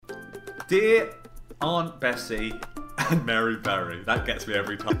Dear Aunt Bessie and Mary Berry. That gets me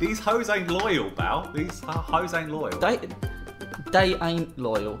every time. These hoes ain't loyal, Bal. These hoes ain't loyal. They ain't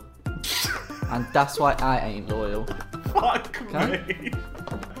loyal. And that's why I ain't loyal. Fuck Okay? me.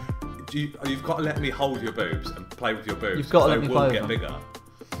 You've got to let me hold your boobs and play with your boobs. You've got to let me they play will with get them.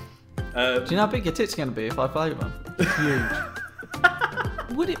 bigger. Do you know how big your tits are going to be if I play with them?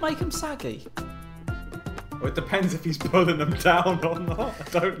 Huge. Would it make them saggy? Well, it depends if he's pulling them down or not.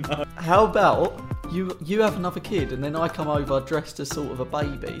 I don't know. How about you have another kid and then I come over dressed as sort of a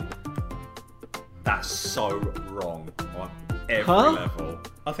baby? That's so wrong on every level.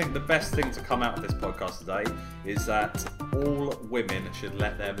 I think the best thing to come out of this podcast today is that all women should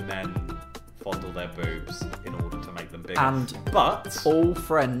let their men fondle their boobs in order to make them bigger. But all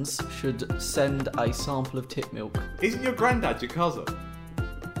friends should send a sample of tit milk. Isn't your granddad your cousin?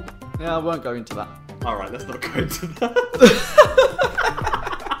 Yeah, I won't go into that. Alright, let's not go into that.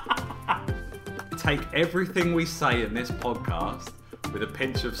 Take everything we say in this podcast with a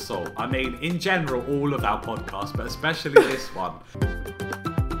pinch of salt. I mean, in general, all of our podcasts, but especially this one.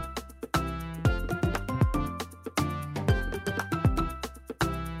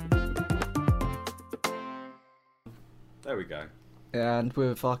 There we go. And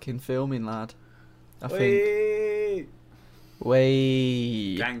we're fucking filming, lad. I think. Wait.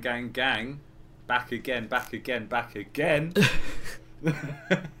 Wait. Gang, gang, gang. Back again, back again, back again.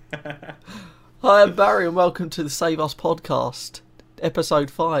 Hi, I'm Barry, and welcome to the Save Us podcast,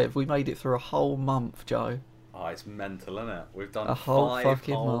 episode 5. We made it through a whole month, Joe. Oh, it's mental, isn't it? We've done A whole 5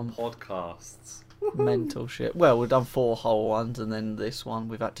 fucking whole month. podcasts. Mental shit. Well, we've done 4 whole ones, and then this one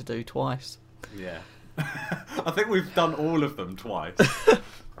we've had to do twice. Yeah. I think we've done all of them twice.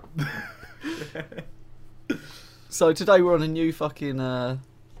 So today we're on a new fucking...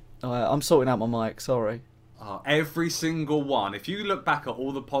 I'm sorting out my mic, sorry. Oh, every single one. If you look back at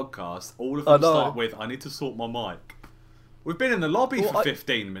all the podcasts, all of them start with, I need to sort my mic. We've been in the lobby for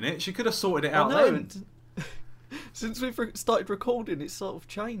 15 minutes. You could have sorted it out then. Since we've started recording, it's sort of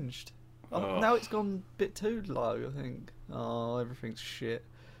changed. Now it's gone a bit too low, I think. Oh, everything's shit.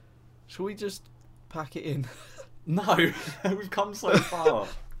 Shall we just pack it in? No, we've come so far.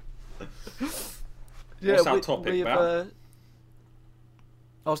 Yeah, What's our topic about?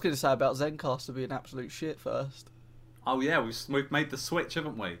 I was going to say about Zencastr being absolute shit first. Oh yeah, we've made the switch,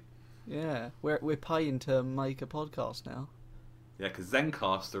 haven't we? Yeah, we're paying to make a podcast now. Yeah, because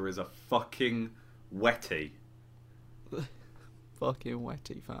Zencastr is a fucking wetty. Fucking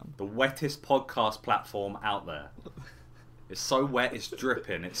wetty, fam. The wettest podcast platform out there. It's so wet, it's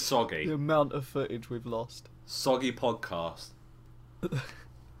dripping, it's soggy. The amount of footage we've lost. Soggy podcast.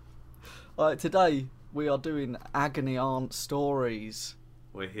 Alright, today we are doing agony aunt stories.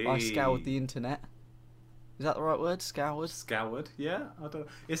 Wee-hee. I scoured the internet. Is that the right word? Scoured? Scoured? Yeah, I don't.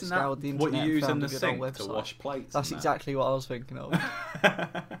 Isn't Scoured that the what you internet use and in the found a good old sink to website. wash plates? That's exactly what I was thinking of.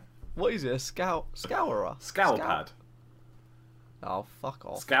 What is it? A scourer? Scour pad. Oh, fuck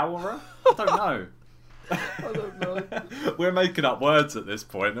off. Scourer? I don't know. I don't know. We're making up words at this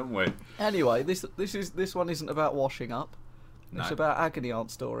point, aren't we? Anyway, this one isn't about washing up. No. It's about agony aunt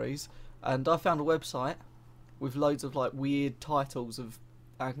stories. And I found a website with loads of like weird titles of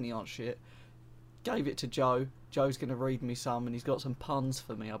agony aunt shit. Gave it to Joe. Joe's going to read me some, and he's got some puns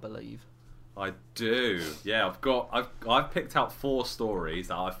for me, I believe. I do. Yeah, I've picked out 4 stories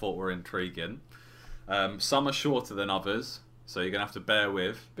that I thought were intriguing. Some are shorter than others, so you're gonna have to bear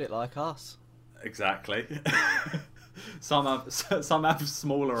with. Bit like us. Exactly. some have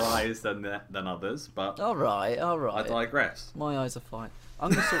smaller eyes than others, but All right. I digress. My eyes are fine. I'm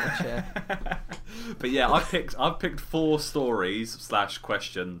gonna sort my chair. But yeah, I've picked 4 stories /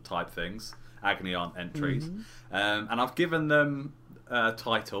 question type things, agony aunt entries, and I've given them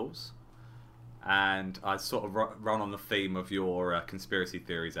titles, and I sort of run on the theme of your conspiracy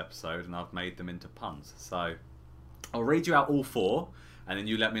theories episode, and I've made them into puns. So I'll read you out all 4, and then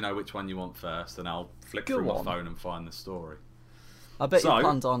you let me know which one you want first, and I'll flick through my phone and find the story. I bet your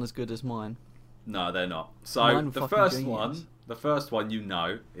puns aren't as good as mine. No, they're not. So Mine the fucking first genius. one you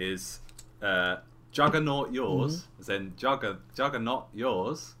know is Juggernaut yours. As in Juggernaut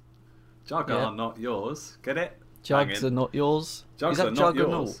yours. Not yours. Get it? Jugs are not yours. Jugs Is that are not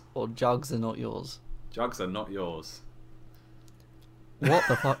juggernaut yours. or jugs are not yours? Jugs are not yours. What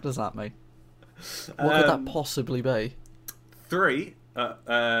the fuck does that mean? What could that possibly be? 3.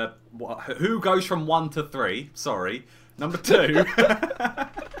 Who goes from 1 to 3? Sorry. Number 2.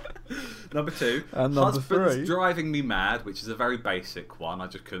 Number 2. And number Husband's 3. driving me mad, which is a very basic one. I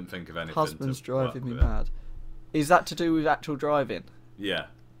just couldn't think of anything. Husband's to driving work me with it. mad. Is that to do with actual driving? Yeah.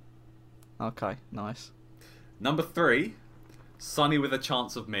 Okay, nice. Number 3. Sunny with a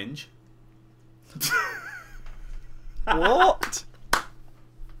chance of minge. What?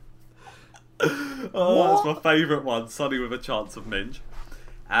 Oh, that's my favourite one. Sunny with a chance of minge.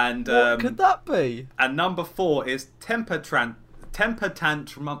 And What could that be? And number 4 is temper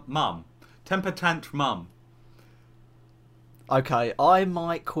tantrum mum. Temper tantrum mum. Okay, I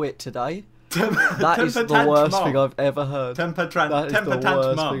might quit today. That Temper is the tantrum worst mum. thing I've ever heard. Temper That is tantrum the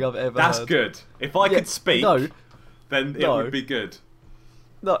worst mum. thing I've ever That's heard. good. If I could speak, then it would be good.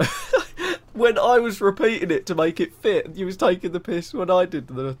 No. When I was repeating it to make it fit, you was taking the piss when I did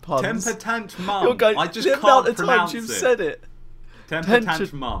the puns. Temper tantrum mum. You're going, I just the can't amount of pronounce times you've it. said it. Temper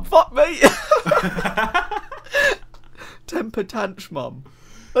tantrum mum. Fuck me. Temper tantrum mum.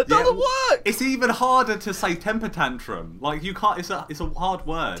 That doesn't work. It's even harder to say temper tantrum. Like you can't. It's a hard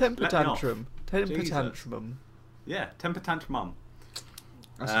word. Temper Let me off. tantrum. Temper Jesus. tantrum. Yeah, temper tantrum mum.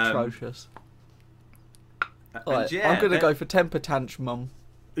 That's atrocious. And Right, yeah, I'm going to then- go for temper tantrum mum.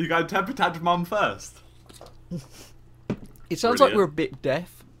 You go temper tantrum mum first. It sounds like Brilliant. we're a bit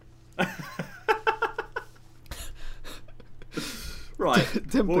deaf. Right.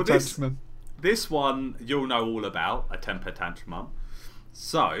 Temper well, tantrum mum. this one you'll know all about, a temper tantrum mum.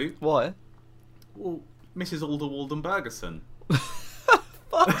 So, Why? well, Mrs. Alder Walden Bergerson.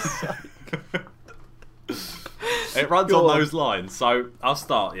 Fuck's sake. It runs Go on on. those lines. So I'll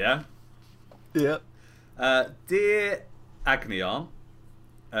start. Yeah. Yeah. Dear Agony Aunt,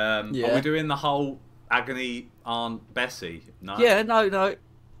 are Yeah. we doing the whole Agony Aunt Bessie? No. Yeah, no.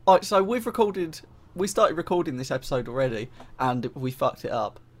 Alright, so we started recording this episode already, and we fucked it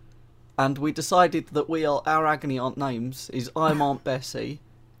up. And we decided that our agony aunt names is I'm Aunt Bessie.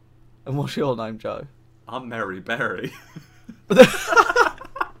 And what's your name, Joe? I'm Mary Berry.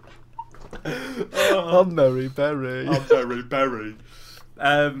 I'm Mary Berry. I'm Mary Berry.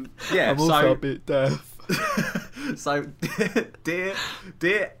 Yeah. I'm also a bit deaf. So, dear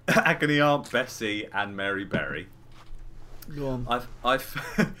Agony Aunt Bessie and Mary Berry, Go on.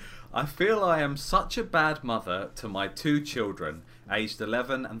 I feel I am such a bad mother to my 2 children, aged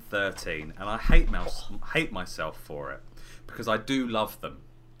 11 and 13, and I hate myself for it because I do love them.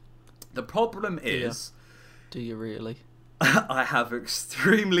 The problem is, Do you really? I have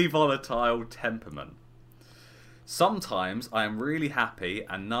extremely volatile temperament. Sometimes I am really happy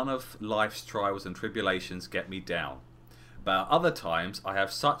and none of life's trials and tribulations get me down. But at other times I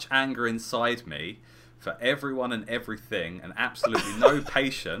have such anger inside me for everyone and everything and absolutely no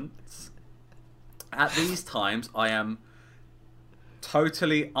patience. At these times I am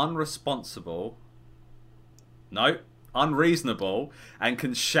totally unreasonable and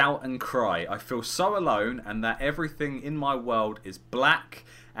can shout and cry. I feel so alone and that everything in my world is black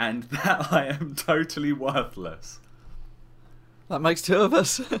and that I am totally worthless. That makes 2 of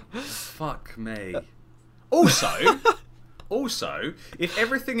us. Fuck me. Also, if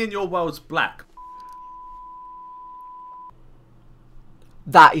everything in your world's black,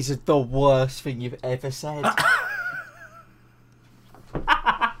 That is the worst thing you've ever said.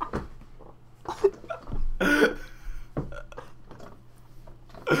 do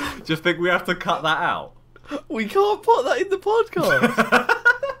you think we have to cut that out? We can't put that in the podcast.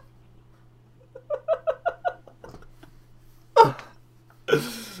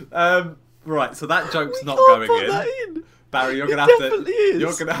 Right, so that joke's We not can't going put in. that in. Barry, you're It gonna have to. definitely is.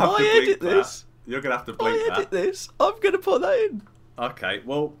 You're gonna have I to bleep edit that. this. You're gonna have to I bleep edit that. this. I'm going to put that in. Okay,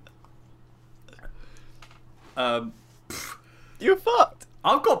 well, You're fucked.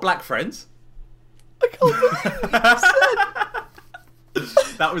 I've got black friends. I can't believe you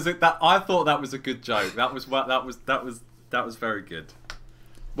said. That was it. That I thought that was a good joke. That was very good.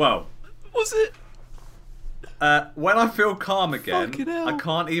 Well, Was it? when I feel calm again, Fucking hell. I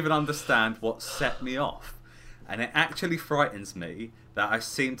can't even understand what set me off, and it actually frightens me that I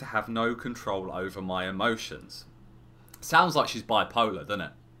seem to have no control over my emotions. Sounds like she's bipolar, doesn't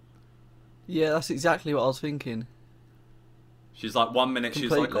it? Yeah, that's exactly what I was thinking. She's like 1 minute she's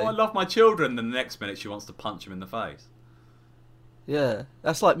like, Completely. "Oh, I love my children," then the next minute she wants to punch him in the face. Yeah,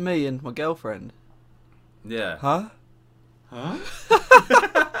 that's like me and my girlfriend. Yeah. Huh? Huh?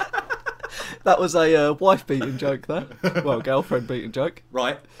 That was a wife beating joke there. Well, girlfriend beating joke.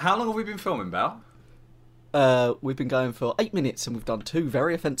 Right. How long have we been filming, Bal? We've been going for 8 minutes and we've done 2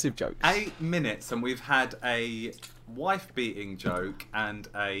 very offensive jokes. 8 minutes, and we've had a wife-beating joke and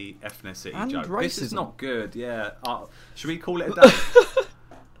a ethnicity And joke. This is racism. not good. Yeah. Should we call it a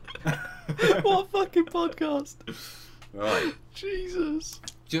day? What a fucking podcast. Right. Jesus.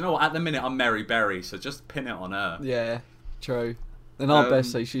 Do you know what? At the minute, I'm Mary Berry, so just pin it on her. Yeah, true. And Aunt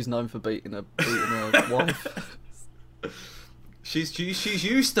Bessie, she's known for beating her wife. She's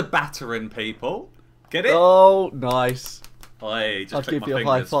used to battering people. Get it? Oh, nice. I just I'd click give my you a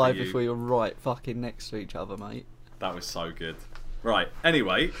high fingers for five you. if we were right fucking next to each other, mate. That was so good. Right.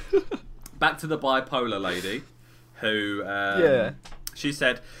 Anyway, back to the bipolar lady, who Yeah. she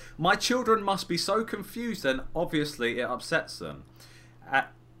said, "My children must be so confused, and obviously it upsets them,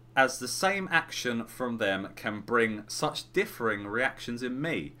 as the same action from them can bring such differing reactions in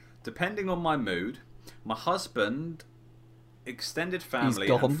me, depending on my mood. My husband, extended family,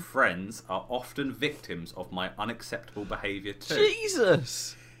 and friends are often victims of my unacceptable behaviour too.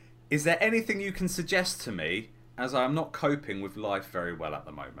 Jesus! Is there anything you can suggest to me, as I am not coping with life very well at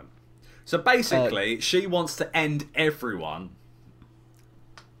the moment?" So basically, she wants to end everyone.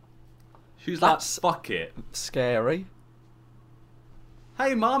 She's like, fuck it. Scary.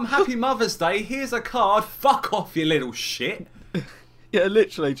 Hey mum, happy Mother's Day, here's a card, fuck off you little shit. Yeah,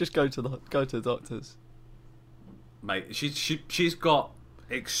 literally, just go to the doctors. Mate, she's got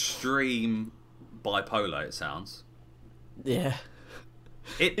extreme bipolar, it sounds. Yeah.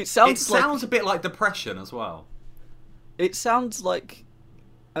 It sounds a bit like depression as well. It sounds like,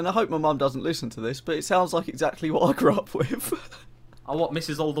 and I hope my mum doesn't listen to this, but it sounds like exactly what I grew up with. Oh, what,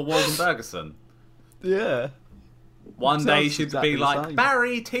 Mrs. Alder Waldenbergerson? Yeah. One day she'd exactly be the like, same.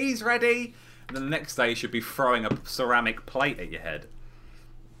 "Barry, tea's ready," and then the next day she'd be throwing a ceramic plate at your head.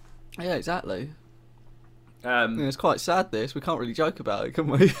 Yeah, exactly. It's quite sad, this. We can't really joke about it, can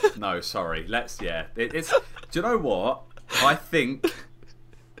we? No, sorry. It's. Do you know what? I think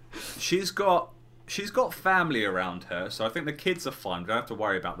she's got family around her, so I think the kids are fine. We don't have to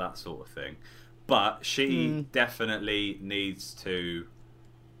worry about that sort of thing. But she definitely needs to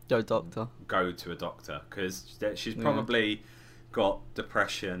go to a doctor, because she's probably got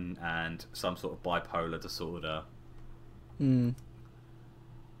depression and some sort of bipolar disorder. Because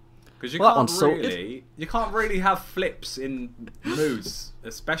you can't really have flips in moods,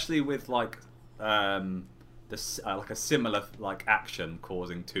 especially with like a similar like action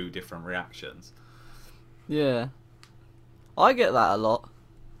causing two different reactions. Yeah, I get that a lot.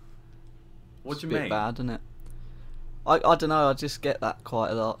 What do you mean? mean? It's a bit bad, isn't it? I don't know. I just get that quite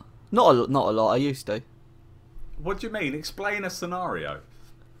a lot. Not a lot. I used to. What do you mean? Explain a scenario.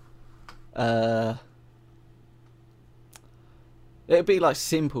 It'd be like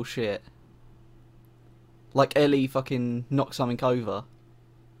simple shit. Like Ellie fucking knocked something over.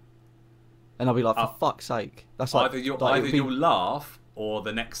 And I'll be like, for fuck's sake. That's like, either you'll laugh, or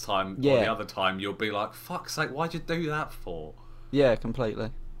the next time, or the other time, you'll be like, fuck's sake, why'd you do that for? Yeah,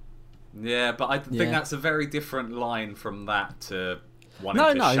 completely. Yeah, but I think that's a very different line from that to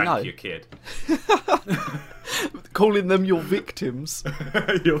wanting to shank your kid. Calling them your victims.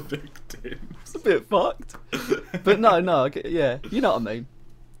 Your victims. It's a bit fucked. But no, yeah, you know what I mean.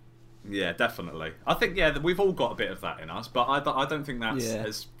 Yeah, definitely. I think, we've all got a bit of that in us, but I don't think that's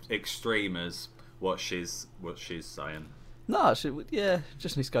as extreme as what she's saying. No,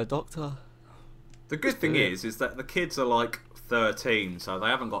 just needs to go doctor. The good thing is that the kids are like 13, so they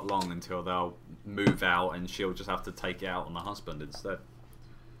haven't got long until they'll move out, and she'll just have to take it out on the husband instead.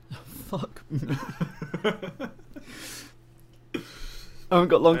 Fuck me. I haven't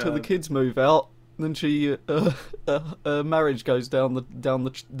got long till the kids move out. Then she, marriage goes down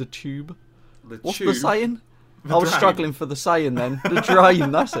the tube. What's the saying? I was struggling for the saying then. The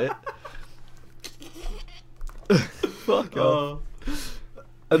drain, that's it. Fuck off.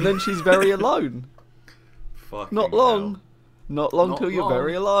 And then she's very alone. Not long till you're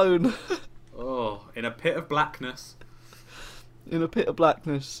very alone. Oh, in a pit of blackness. In a pit of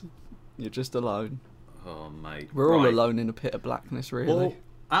blackness, you're just alone. Oh, mate. We're all alone in a pit of blackness, really. Well,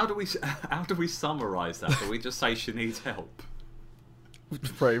 how do we summarise that? Do we just say she needs help?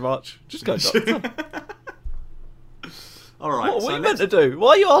 Pretty much. Just go doctor. All right. What are we meant to do? Why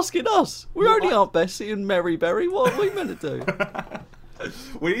are you asking us? We only Aunt Bessie and Mary Berry. What are we meant to do?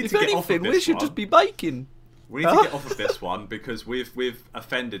 We need to get off of this we should just be baking. We need to get off of this one, because we've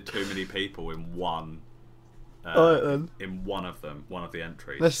offended too many people in one. In one of the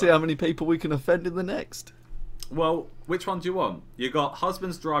entries. Let's see how many people we can offend in the next. Well, which one do you want? You got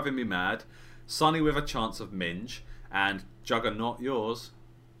Husband's Driving Me Mad, Sunny with a Chance of Minge, and Juggernaut yours.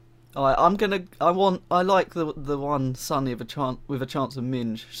 Alright, I like the one Sunny with a chance of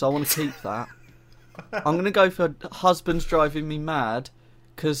minge, so I want to keep that. I'm gonna go for Husband's Driving Me Mad,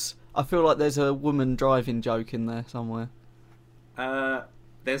 because I feel like there's a woman driving joke in there somewhere.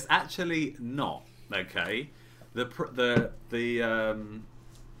 There's actually not. Okay, the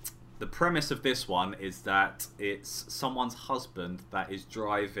premise of this one is that it's someone's husband that is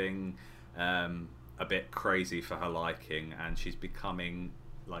driving a bit crazy for her liking, and she's becoming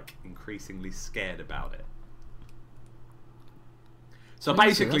like increasingly scared about it. So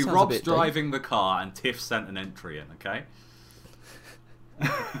basically, Rob's driving the car and Tiff sent an entry in, okay?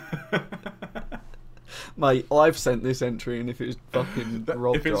 Mate, I've sent this entry in if it was fucking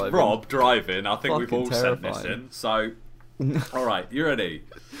Rob If it's driving. Rob driving, I think we've Fucking all sent this terrifying. in. So, all right, you ready?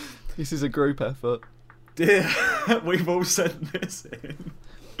 This is a group effort. Dear, we've all sent this in.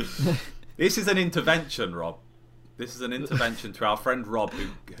 This is an intervention, Rob. This is an intervention to our friend Rob, who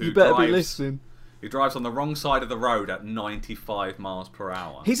You better drives, be listening. who drives on the wrong side of the road at 95 miles per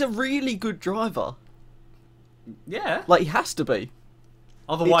hour. He's a really good driver. Yeah. Like, he has to be.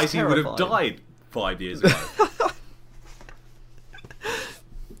 Otherwise, It's he would have terrifying. died 5 years ago.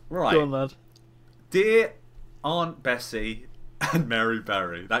 Right. Go on, lad. Dear Aunt Bessie and Mary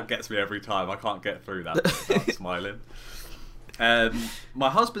Berry. That gets me every time. I can't get through that without smiling. My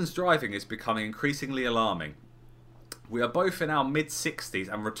husband's driving is becoming increasingly alarming. We are both in our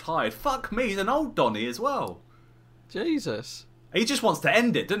mid-60s and retired. Fuck me, he's an old Donny as well. Jesus. He just wants to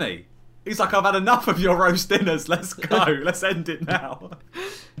end it, doesn't he? He's like, I've had enough of your roast dinners. Let's go. Let's end it now.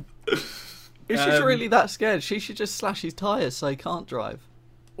 If she's really that scared, she should just slash his tyres so he can't drive.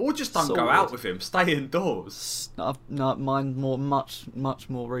 Or just don't go Sorted. out with him. Stay indoors. No, mine much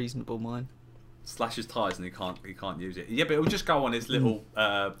more reasonable. Mine. Slash his tyres and he can't use it. Yeah, but he'll just go on his little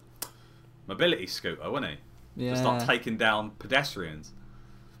mobility scooter, won't he? Yeah. Just start taking down pedestrians.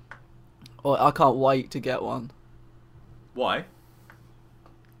 Oh, I can't wait to get one Why?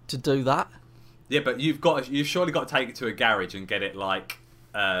 to do that. Yeah, but you've surely got to take it to a garage and get it like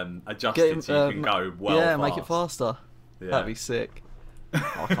adjusted so you can go well. Yeah, fast. make it faster. Yeah. That'd be sick.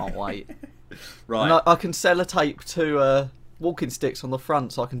 I can't wait. Right. And I can sellotape to walking sticks on the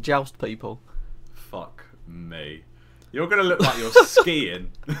front so I can joust people. Fuck me. You're gonna look like you're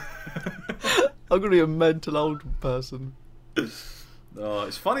skiing. I'm gonna be a mental old person. Oh,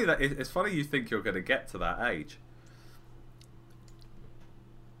 it's funny you think you're gonna get to that age.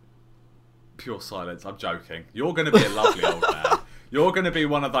 Pure silence. I'm joking. You're gonna be a lovely old man. You're gonna be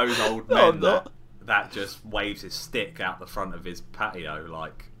one of those old No, men I'm not. that just waves his stick out the front of his patio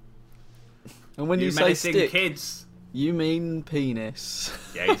like. And when You you say menacing stick, kids. you mean penis.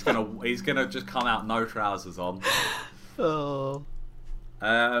 Yeah, he's gonna just come out no trousers on. Oh,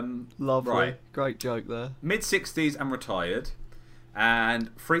 lovely. Right. Great joke there. Mid-60s and retired, and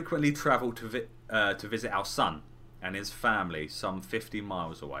frequently travel to visit our son and his family some 50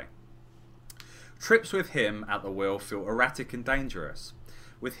 miles away. Trips with him at the wheel feel erratic and dangerous,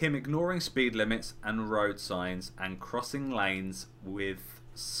 with him ignoring speed limits and road signs and crossing lanes with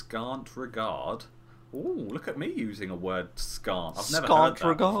scant regard. Ooh, look at me using a word scant. I've never heard that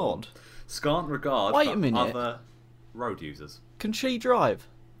regard. before. Scant regard Wait for a minute. other road users. Can she drive?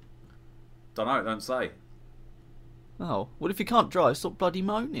 Don't know, don't say. Oh, well, if you can't drive, stop bloody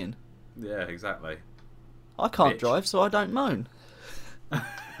moaning. Yeah, exactly. I can't Bitch. drive, so I don't moan.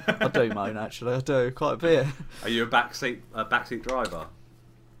 I do moan, actually. I do quite a bit. Are you a backseat driver?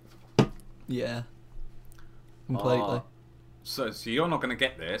 Yeah, completely. So you're not going to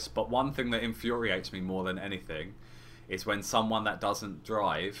get this, but one thing that infuriates me more than anything is when someone that doesn't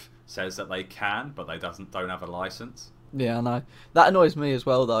drive says that they can, but they don't have a license. Yeah, I know. That annoys me as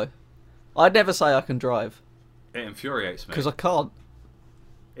well, though. I'd never say I can drive It infuriates me because I can't.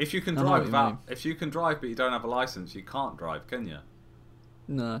 If you can I know drive what you mean. if you can drive but you don't have a license, you can't drive, can you?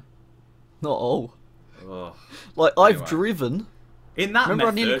 No, not all. Ugh. Like I've Anyway. driven. In that Remember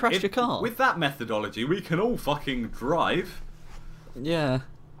I method, nearly crashed your car? With that methodology, we can all fucking drive. Yeah.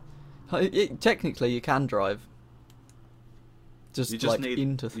 Technically, you can drive. Just, You just like need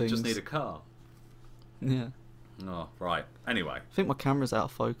into You things. just need a car. Yeah. Oh, right. Anyway, I think my camera's out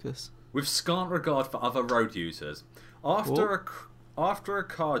of focus. with scant regard for other road users, after a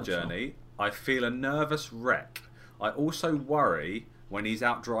car journey, I feel a nervous wreck. I also worry when he's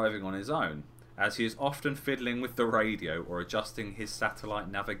out driving on his own, as he is often fiddling with the radio or adjusting his satellite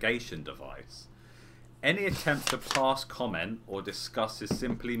navigation device. Any attempt to pass comment or discuss this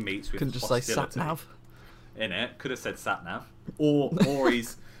simply meets with Couldn't just say hostility. sat nav. In it, could have said sat nav, or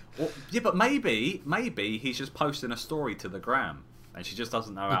he's, yeah, but maybe he's just posting a story to the gram, and she just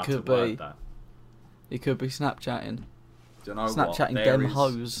doesn't know how to could word be. that. He could be Snapchatting. Do you know what? Snapchatting There dem is-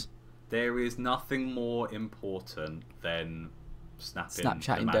 hoes. There is nothing more important than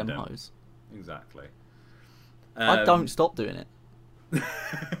Snapchatting the dem madam. hoes. Exactly. I don't stop doing it.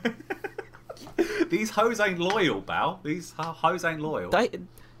 These hoes ain't loyal, Bal. These hoes ain't loyal.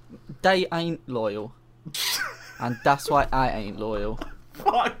 They ain't loyal. And that's why I ain't loyal.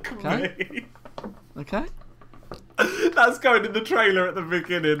 Fuck Okay. me. Okay? That's going in the trailer at the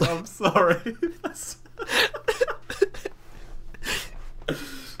beginning. I'm sorry.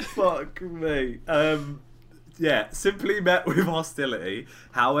 Fuck me. Yeah, simply met with hostility.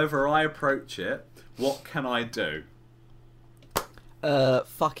 However I approach it, what can I do?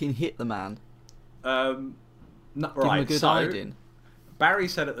 Fucking hit the man. No, Give right, him a good so hiding. Barry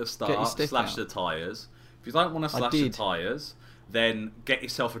said at the your start, stick slash out. the tyres. If you don't want to slash the did. tyres, then get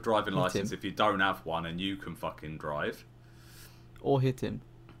yourself a driving Hit licence him. if you don't have one and you can fucking drive. Or hit him.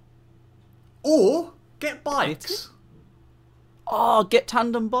 Or get bikes. Oh, get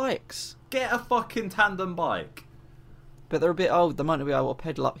tandem bikes. Get a fucking tandem bike. But they're a bit old. They might not be able to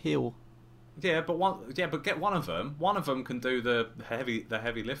pedal uphill. Yeah, but get one of them. One of them can do the heavy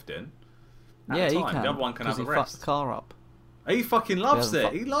lifting. At Yeah, a he time. can. The other one can have a Because he fucked rest. the car up. He fucking loves Yeah,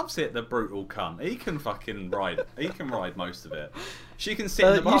 it. He loves it, the brutal cunt. He can fucking ride. He can ride most of it. She can sit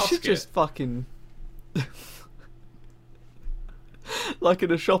in the You basket. should just fucking... like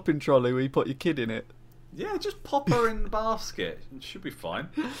in a shopping trolley where you put your kid in it. Yeah, just pop her in the basket. It should be fine.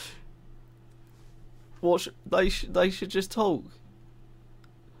 They should just talk.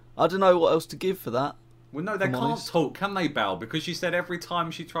 I don't know what else to give for that. Well, no, they I'm can't honest. talk, can they, Belle? Because she said every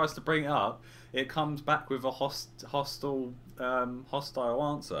time she tries to bring it up, it comes back with a hostile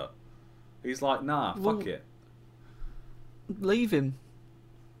answer. He's like, nah, Well- fuck it. Leave him.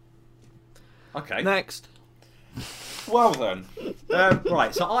 Okay. Next. Well then.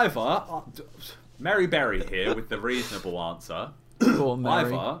 Right, so either... Mary Berry here with the reasonable answer. Go on,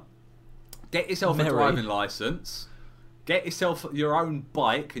 Mary. Either get yourself Mary. a driving licence, get yourself your own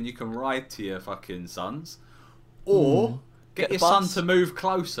bike and you can ride to your fucking sons, or get Get a your son bus. to move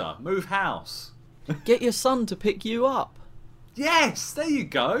closer, move house. Get your son to pick you up. Yes, there you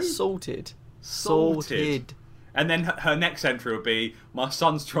go. Sorted. Sorted. And then her next entry will be, my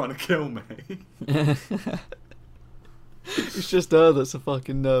son's trying to kill me. It's just her that's a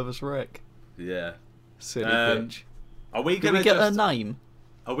fucking nervous wreck. Yeah. Silly Um, bitch. Are we Did going we to get just... her name?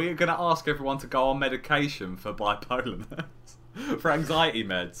 Are we going to ask everyone to go on medication for bipolar meds? For anxiety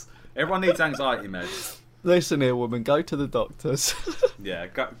meds? Everyone needs anxiety meds. Listen here, woman. Go to the doctors. Yeah,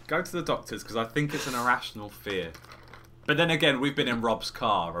 go to the doctors because I think it's an irrational fear. But then again, we've been in Rob's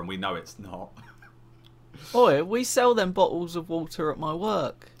car and we know it's not. Oi, we sell them bottles of water at my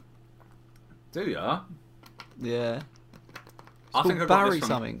work. Do ya? Yeah. It's I think called I got Barry this from,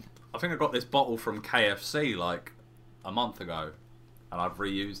 something. I think I got this bottle from KFC like a month ago, and I've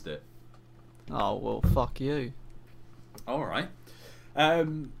reused it. Oh well, fuck you. All right. Oh,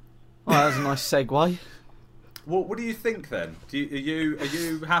 that was a nice segue. What do you think then? Are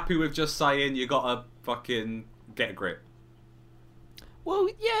you happy with just saying you gotta fucking get a grip? Well,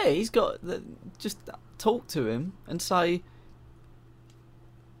 yeah, he's got just talk to him and say,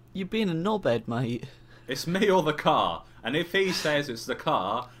 "You're being a knobhead, mate." It's me or the car, and if he says it's the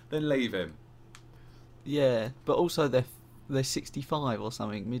car, then leave him. Yeah, but also they're 65 or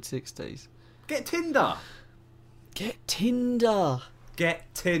something, mid-60s. Get Tinder. Get Tinder.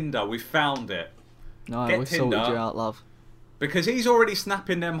 Get Tinder. We found it. No, Get we've sorted Tinder. you out, love. Because he's already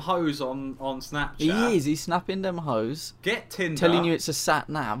snapping them hoes on Snapchat. He is. He's snapping them hoes, Get Tinder. telling you it's a sat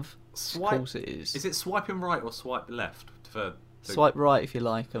nav. Swipe. Of course it is. Is it swiping right or swipe left? Swipe right if you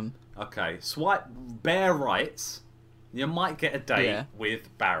like them. Okay, swipe bare rights. You might get a date Yeah.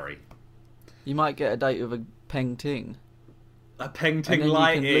 with Barry. You might get a date with a peng ting. A And painting then you can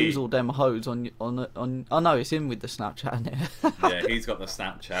lighty. lose all them hoes on. Oh no, it's in with the Snapchat, isn't it? Yeah, he's got the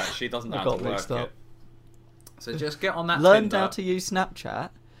Snapchat. She doesn't know I how got to work mixed up. it. So just get on that Learn Tinder. how to use Snapchat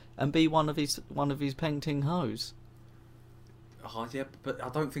and be one of his peng ting hoes. Oh yeah, but I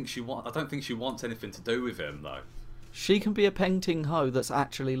don't think she wants anything to do with him though. She can be a peng ting hoe that's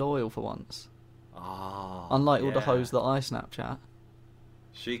actually loyal for once. Ah. Unlike all the yeah. hoes that I Snapchat.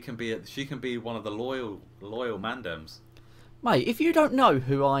 She can be one of the loyal mandems. Mate, if you don't know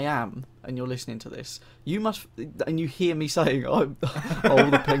who I am and you're listening to this, you must, and you hear me saying, I'm all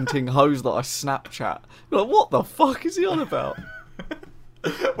the peng ting hoes that I Snapchat. You're like, what the fuck is he on about?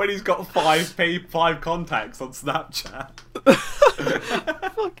 When he's got five contacts on Snapchat.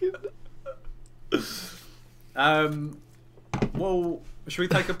 Fucking. Well, should we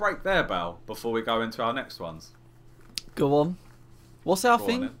take a break there, Belle, before we go into our next ones? Go on. What's our Go on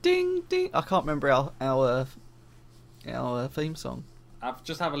thing? then. Ding ding. I can't remember our theme song.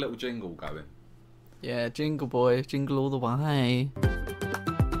 Just have a little jingle going. Yeah, jingle boy, jingle all the way.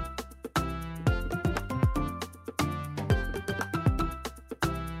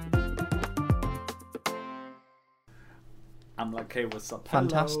 I'm like, hey, what's up?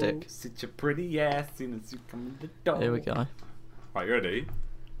 Fantastic. Hello. Sit your pretty ass soon as you come in the door. Here we go. Right, you ready?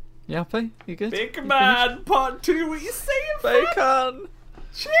 You happy? You good? Big You man, part 2. What you saying? finished? fam? Bacon.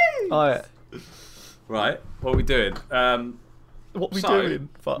 Jeez. Alright. Right, what are we doing? What we So, doing?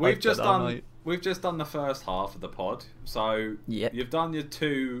 Fuck, we've I just don't know, done. mate. We've just done the first half of the pod. So Yep. you've done your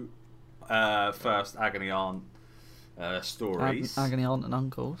two first agony aunt stories. Agony aunt and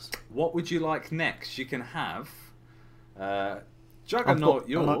uncles. What would you like next? You can have Juggernaut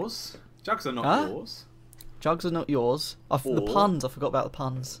yours. Jugs are not yours. Jugs are not yours. The puns. I forgot about the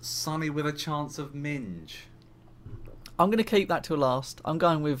puns. Sunny with a chance of minge. I'm going to keep that till last. I'm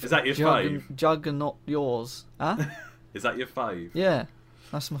going with... Is that your fave? Jug and not yours. Huh? Is that your fave? Yeah.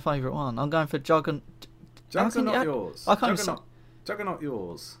 That's my favourite one. I'm going for Jug and... Jugs are not yours. I can't Juggernaut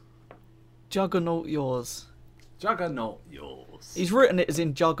yours. Juggernaut yours. Juggernaut yours. He's written it as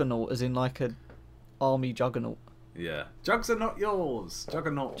in Juggernaut, as in like a army juggernaut. Yeah. Jugs are not yours.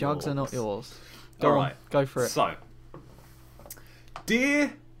 Juggernaut Jugs yours. are not yours. Alright. Go for it. So,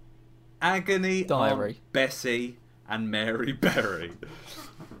 Dear Agony Diary. Aunt Bessie and Mary Berry.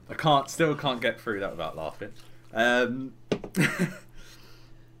 I still can't get through that without laughing.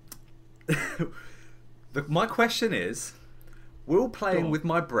 My question is, will playing with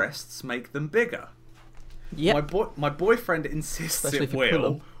my breasts make them bigger? Yeah. My boyfriend insists Especially it if you pull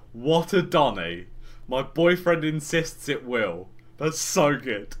will. 'em. What a Donny. My boyfriend insists it will. That's so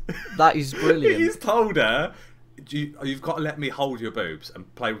good. That is brilliant. He's told her, you've got to let me hold your boobs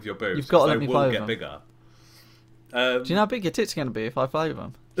and play with your boobs. You've got to let they me will play get with bigger. Do you know how big your tits are going to be if I play with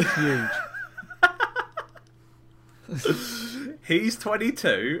them? Huge. He's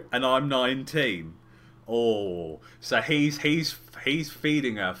 22 and I'm 19. Oh, so he's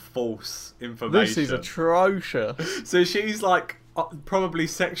feeding her false information. This is atrocious. So she's like probably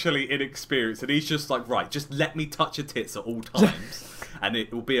sexually inexperienced, and he's just like, right, just let me touch your tits at all times, and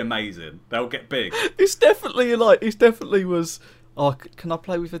it will be amazing. They'll get big. It's definitely was. Oh, can I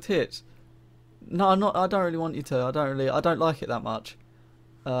play with your tits? No, I'm not. I don't really want you to. I don't like it that much.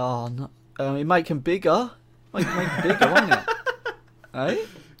 Oh, no. You make them bigger. Make them bigger, won't it? Eh?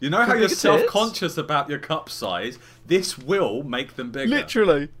 You know how you're tits? self-conscious about your cup size? This will make them bigger.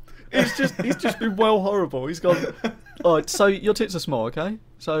 Literally. He's just been well horrible. He's gone, alright, so your tits are small, okay?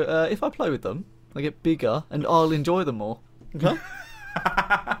 So if I play with them, they get bigger and I'll enjoy them more. Okay?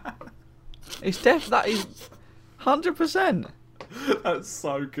 That is 100%. That's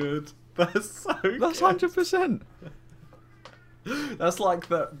so good. That's so good. That's 100%. That's like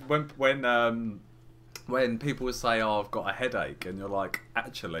when people would say, "Oh, I've got a headache," and you're like,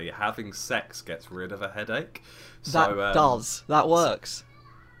 "Actually, having sex gets rid of a headache." So, that works.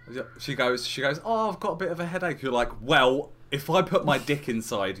 She goes, "Oh, I've got a bit of a headache." You're like, "Well, if I put my dick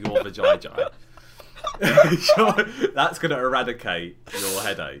inside your vagina, that's going to eradicate your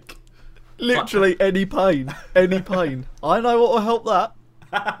headache." Literally any pain. I know what will help that.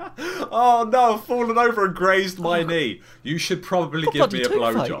 Oh no, I've fallen over and grazed my knee. You should probably give me a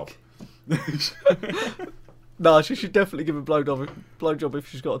blowjob. No, she should definitely give a blowjob if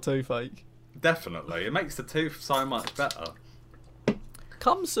she's got a toothache. Definitely. It makes the tooth so much better.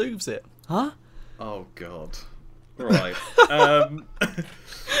 Cum soothes it. Huh? Oh god. Right.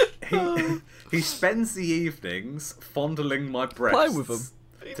 He spends the evenings fondling my breasts. Play with them.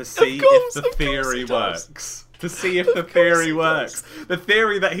 To see if the theory works. To see if the theory works. The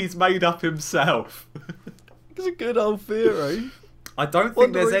theory that he's made up himself. It's a good old theory. I don't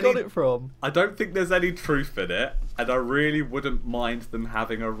think there's any. Got it from. I don't think there's any truth in it, and I really wouldn't mind them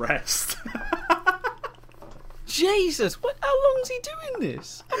having a rest. Jesus, how long is he doing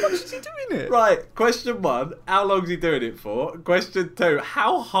this? How much is he doing it? Right, question 1, how long is he doing it for? Question 2,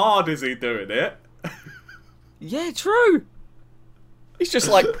 how hard is he doing it? Yeah, true. He's just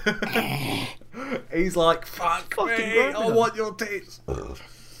like... He's like, fuck me, I want your tits.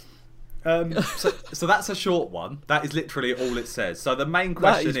 So that's a short one. That is literally all it says. So the main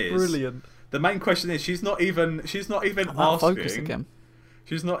question is brilliant. The main question is she's not even focus again.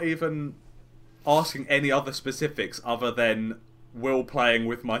 She's not even asking any other specifics other than will playing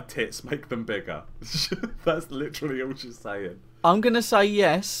with my tits make them bigger. That's literally all she's saying. I'm gonna say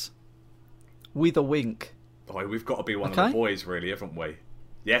yes with a wink. Boy, we've got to be one of the boys, really, haven't we?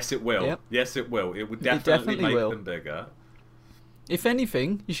 Yes, it will. Yep. Yes, it will. It would definitely make them bigger. If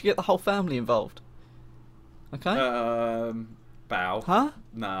anything, you should get the whole family involved. Okay? Bow. Huh?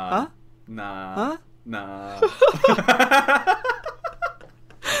 Nah. Huh? Nah. Huh? Nah.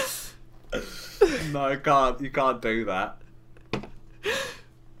 No, you can't do that.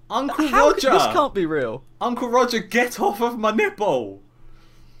 Uncle Roger! This can't be real. Uncle Roger, get off of my nipple!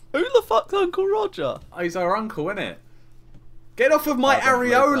 Who the fuck's Uncle Roger? Oh, he's our uncle, innit? Get off of my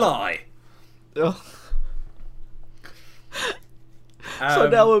areolae! So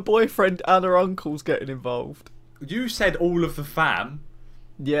now her boyfriend and her uncle's getting involved. You said all of the fam.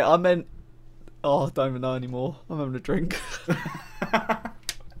 Yeah, I meant... Oh, I don't even know anymore. I'm having a drink.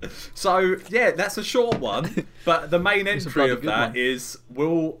 So, yeah, that's a short one. But the main entry of that one. is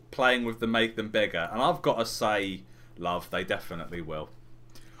will playing with them make them bigger. And I've got to say, love. They definitely will.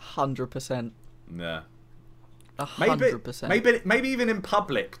 100%. Yeah. 100%. Maybe even in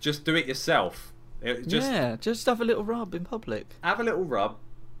public, just do it yourself. Just have a little rub in public. Have a little rub,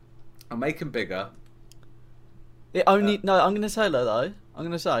 and make them bigger. It only no. I'm going to tell her though.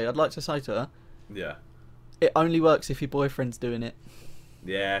 I'd like to say to her. Yeah. It only works if your boyfriend's doing it.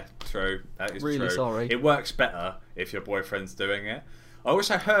 Yeah, true. That is really true. Sorry. It works better if your boyfriend's doing it. I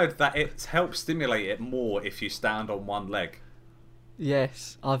also heard that it helps stimulate it more if you stand on one leg.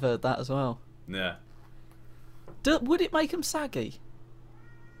 Yes, I've heard that as well. Yeah. Would it make them saggy?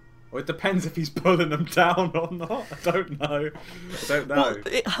 Well, it depends if he's pulling them down or not. I don't know. Well,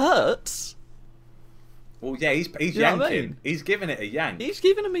 it hurts. Well, yeah, he's yanking. Know what I mean? He's giving it a yank. He's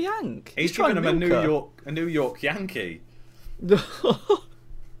giving him a yank. He's giving him a New York Yankee. But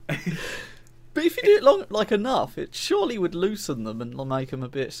if you do it long enough, it surely would loosen them and make them a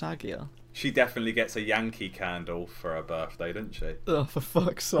bit saggier. She definitely gets a Yankee candle for her birthday, doesn't she? Oh, for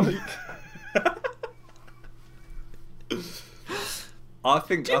fuck's sake! I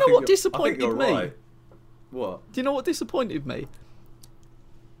think. Do you know what disappointed me? Right. What? Do you know what disappointed me?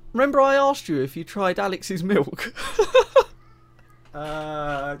 Remember, I asked you if you tried Alex's milk.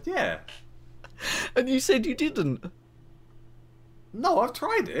 Yeah. And you said you didn't. No, I've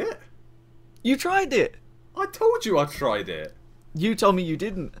tried it. You tried it. I told you I tried it. You told me you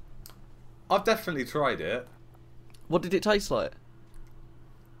didn't. I've definitely tried it. What did it taste like?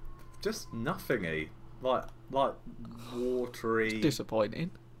 Just nothingy. Like watery. It's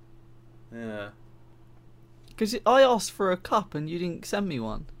disappointing. Yeah. Because I asked for a cup and you didn't send me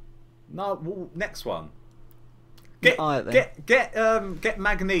one. No, well, next one. Get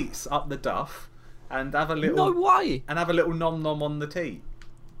Magnetes up the duff and have a little. No way. And have a little nom nom on the tea.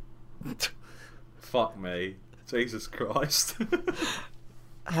 Fuck me, Jesus Christ.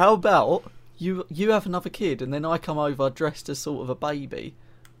 How about you have another kid and then I come over dressed as sort of a baby?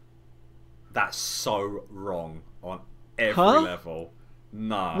 That's so wrong on every level.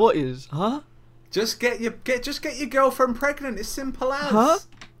 Nah. What is? Huh? Just get your girlfriend pregnant. It's simple as. Huh?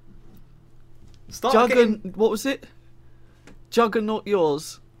 Start What was it? Jug are not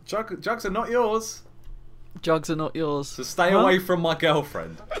yours. Jugs are not yours. Jugs are not yours. So stay away from my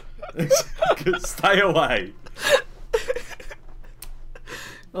girlfriend. Stay away.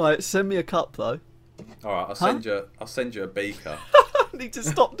 Alright, send me a cup though. Alright, I'll send you a beaker. I need to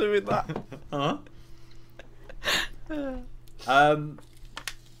stop doing that. Huh?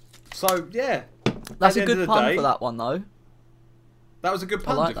 So yeah. That's a good pun for that one though. That was a good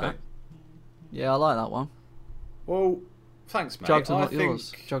pun, I like do you think? Yeah, I like that one. Well, thanks, mate. Jugs are not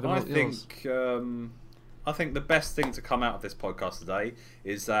yours. Jug are not yours. I think the best thing to come out of this podcast today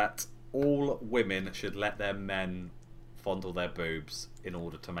is that all women should let their men fondle their boobs in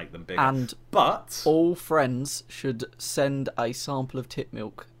order to make them bigger. But all friends should send a sample of tit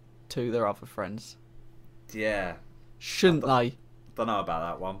milk to their other friends. Yeah. Shouldn't they? Don't know about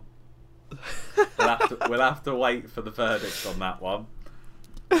that one. We'll have to wait for the verdict on that one.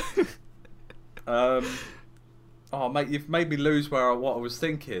 Oh mate, you've made me lose what I was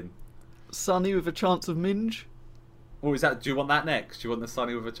thinking. Sunny with a chance of minge. Oh, do you want that next? Do you want the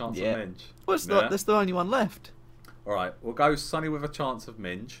Sunny with a chance of minge? Well, that's the only one left. Alright, we'll go Sunny with a chance of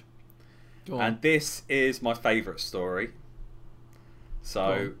minge. And this is my favourite story.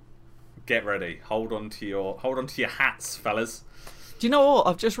 So get ready. Hold on to your hats, fellas. Do you know what?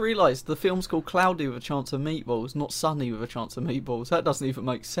 I've just realised the film's called Cloudy with a Chance of Meatballs, not Sunny with a Chance of Meatballs. That doesn't even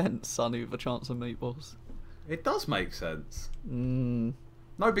make sense, Sunny with a Chance of Meatballs. It does make sense.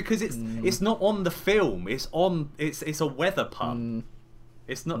 No, because it's not on the film. It's a weather pun.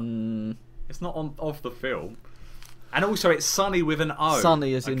 It's not on of the film. And also it's Sunny with an O.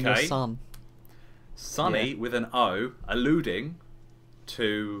 Sunny is in the sun. Sunny with an O, alluding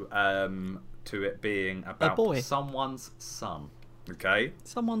to it being about someone's son. Okay?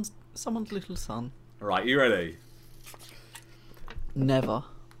 Someone's little son. Right, you ready? Never.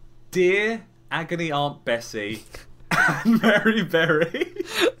 Dear Agony Aunt Bessie and Mary Berry.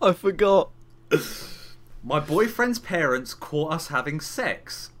 I forgot. My boyfriend's parents caught us having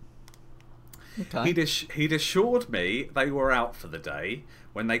sex. Okay. He'd assured me they were out for the day.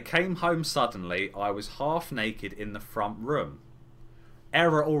 When they came home suddenly, I was half naked in the front room.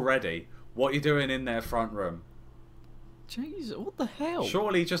 Error already. What are you doing in their front room? Jeez, what the hell?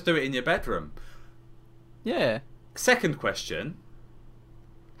 Surely just do it in your bedroom. Yeah. Second question.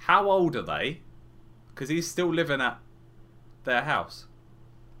 How old are they? Because he's still living at their house.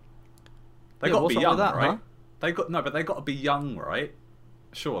 They got to be young, right? Huh? They got to be young, right?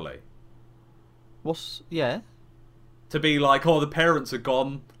 Surely. To be like, oh, the parents are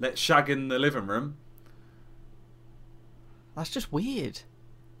gone. Let's shag in the living room. That's just weird.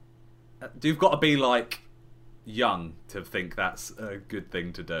 You've got to be like young to think that's a good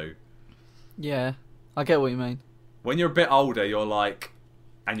thing to do. Yeah, I get what you mean. When you're a bit older, you're like,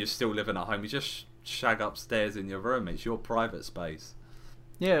 and you're still living at home, you just shag upstairs in your room. It's your private space.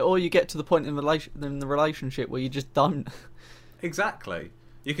 Yeah, or you get to the point in the relationship where you just don't. Exactly.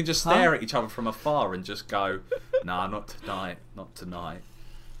 You can just stare at each other from afar and just go, nah, not tonight, not tonight.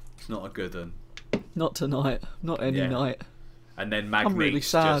 It's not a good one. Not tonight, not any night. And then Magnique really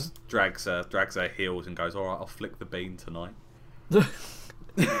just drags her heels and goes, alright, I'll flick the bean tonight.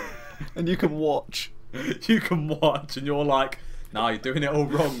 And you can watch. You can watch and you're like, no, you're doing it all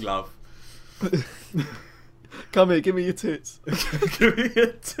wrong, love. Come here, give me your tits. Give me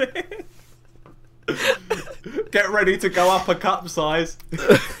your tits. Get ready to go up a cup size.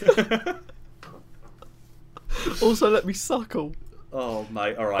 Also, let me suckle. Oh,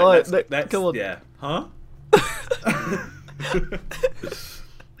 mate, alright. Let's come on. Yeah. Huh?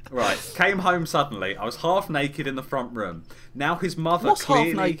 Right, came home suddenly. I was half naked in the front room. Now his mother What's clearly...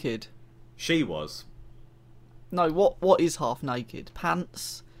 half naked? She was. No, what is half naked?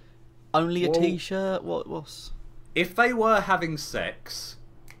 Pants? Only a t-shirt? What's... If they were having sex...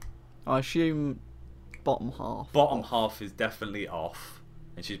 I assume bottom half. Bottom half is definitely off.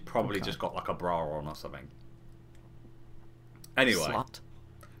 And she's probably just got like a bra on or something. Anyway.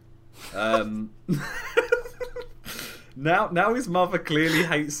 Slut. Now his mother clearly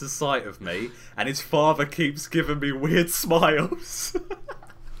hates the sight of me, and his father keeps giving me weird smiles.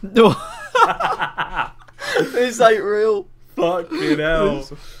 No. This ain't real. Fucking hell.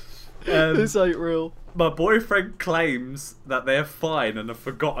 This ain't real. My boyfriend claims that they're fine and have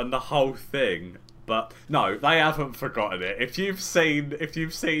forgotten the whole thing, but no, they haven't forgotten it. If you've seen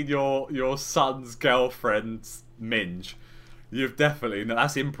your son's girlfriend's minge, you've definitely,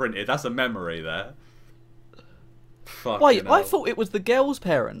 that's imprinted. That's a memory there. Wait, I thought it was the girl's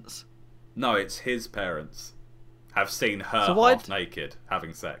parents. No, it's his parents have seen her half naked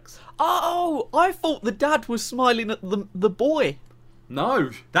having sex. Oh, I thought the dad was smiling at the boy.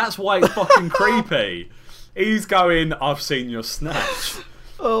 No, that's why it's fucking creepy. He's going, I've seen your snatch.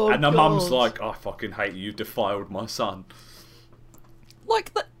 Oh, and the God. mum's like, I fucking hate you, you defiled my son.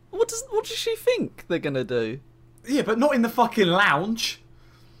 Like that. What does she think they're gonna do? Yeah, but not in the fucking lounge.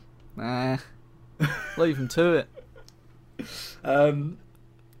 Nah. Leave him to it.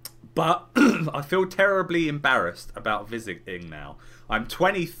 But I feel terribly embarrassed about visiting now. I'm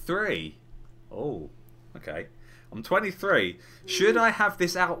 23. Oh, okay. I'm 23. Should I have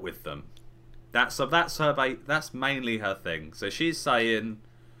this out with them? That's mainly her thing. So she's saying,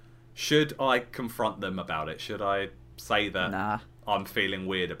 should I confront them about it? Should I say that I'm feeling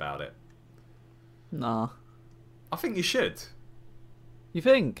weird about it? Nah. I think you should. You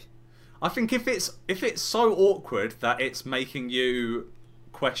think? I think if it's so awkward that it's making you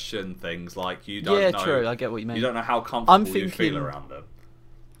question things, like you don't know. Yeah, true. I get what you mean. You don't know how comfortable you feel around them.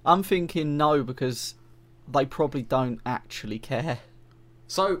 I'm thinking no, because they probably don't actually care.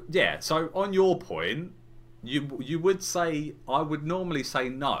 So yeah. So on your point, you would say, I would normally say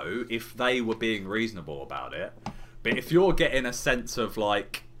no if they were being reasonable about it. But if you're getting a sense of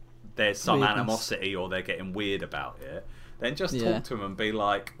like there's some animosity or they're getting weird about it, then just talk to them and be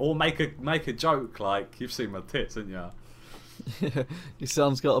like, or make a joke like, you've seen my tits, haven't you? Your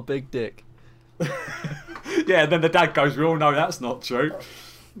son's got a big dick. Yeah, and then the dad goes, we all know that's not true.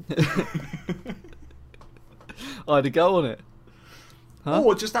 I had to go on it. Huh?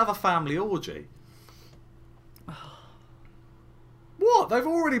 Or just have a family orgy. What? They've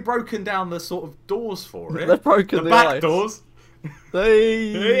already broken down the sort of doors for it. They've broken the back ice. Doors.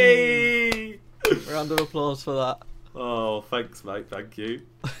 Hey! Round of applause for that. Oh, thanks, mate. Thank you.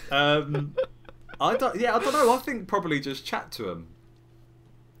 I don't know. I think probably just chat to them.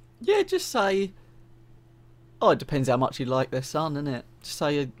 Yeah, just say. Oh, it depends how much you like their son, innit? Just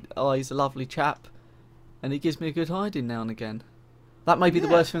say, oh, he's a lovely chap, and he gives me a good hiding now and again. That may be the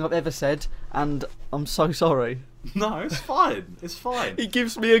worst thing I've ever said, and I'm so sorry. No, it's fine. It's fine. He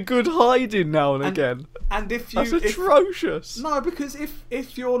gives me a good hiding now and again. And that's atrocious. No, because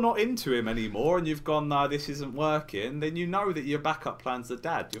if you're not into him anymore and you've gone, no, this isn't working, then you know that your backup plan's the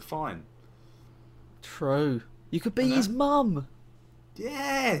dad. You're fine. True. You could be his mum.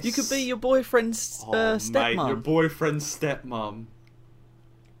 Yes. You could be your boyfriend's stepmom. Mate, your boyfriend's stepmom.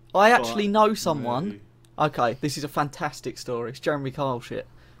 I actually know someone. Me. Okay, this is a fantastic story. It's Jeremy Kyle shit.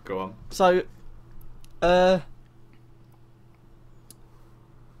 Go on. So, at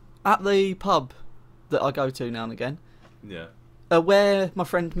the pub that I go to now and again, where my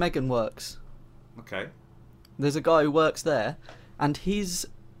friend Megan works. Okay. There's a guy who works there, and his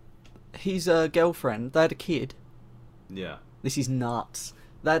girlfriend, they had a kid. Yeah. This is nuts.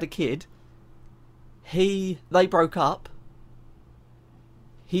 They had a kid. They broke up.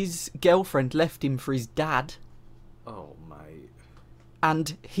 His girlfriend left him for his dad. Oh, mate.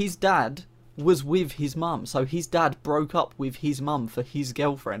 And his dad was with his mum. So his dad broke up with his mum for his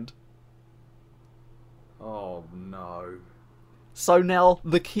girlfriend. Oh, no. So now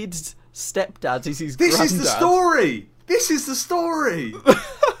the kid's stepdad is his granddad. This is the story! This is the story!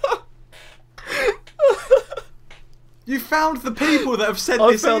 You found the people that have sent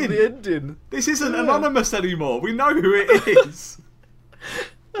this in. I found the ending. This isn't anonymous anymore. We know who it is.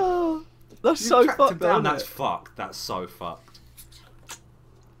 Oh, that's You so tracked fucked him down. up. That's fucked. That's so fucked.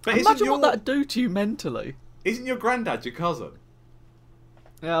 But Imagine what that'd do to you mentally. Isn't your granddad your cousin?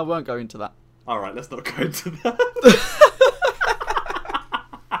 Yeah, I won't go into that. Alright, let's not go into that.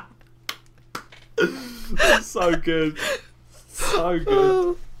 That's so good. So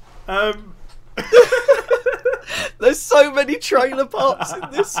good. There's so many trailer parks in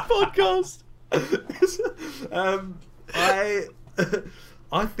this podcast.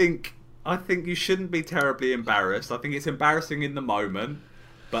 I think you shouldn't be terribly embarrassed. I think it's embarrassing in the moment,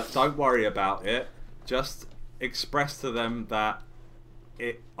 but don't worry about it. Just express to them that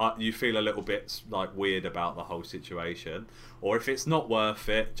you feel a little bit like weird about the whole situation, or if it's not worth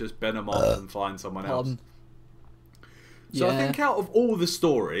it, just bin them off and find someone else. So I think out of all the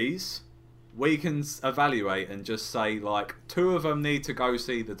stories, we can evaluate and just say, like, 2 of them need to go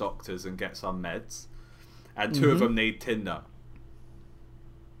see the doctors and get some meds, and 2 of them need Tinder.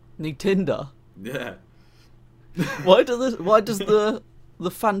 Need Tinder? Yeah. Why does the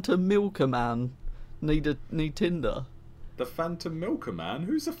Phantom Milker Man need Tinder? The Phantom Milker Man?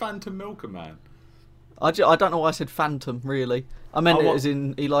 Who's the Phantom Milker Man? I don't know why I said Phantom, really. I meant Oh, it what? as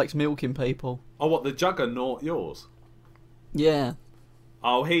in he likes milking people. Oh, what, the Juggernaut yours? Yeah.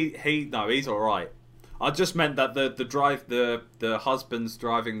 Oh, no, he's alright. I just meant that the husband's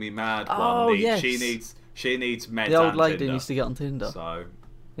driving me mad Oh, one. yes. She needs meds. The old and lady Tinder. needs to get on Tinder. So,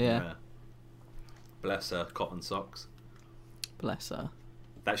 Yeah. Bless her cotton socks Bless her.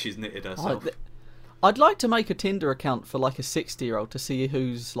 that she's knitted herself. I'd like to make a Tinder account for like a 60-year-old to see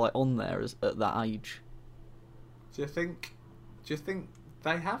who's like on there at that age. Do you think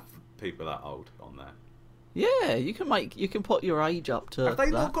they have people that old on there? Yeah, you can put your age up to Have they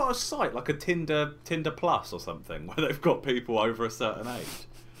that. not got a site like a Tinder Plus or something where they've got people over a certain age?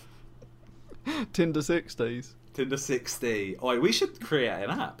 Tinder 60s. Tinder 60. Oh, we should create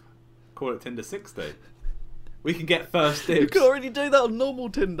an app. Call it Tinder 60. We can get first dibs. You can already do that on normal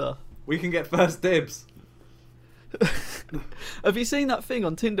Tinder. We can get first dibs. Have you seen that thing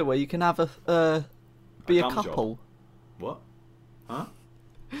on Tinder where you can have be a gum job? couple? What? Huh?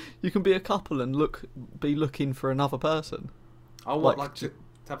 You can be a couple and be looking for another person. Oh, what? Like to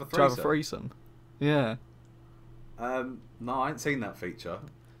have a To have threesome? a threesome. Yeah. No, I ain't seen that feeture.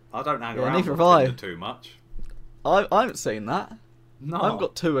 I don't hang Yeah, around neither on have I. Tinder too much. I haven't seen that. No. I've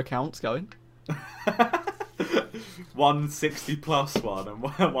got 2 accounts going. One 60 plus one and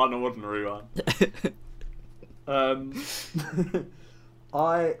one ordinary one.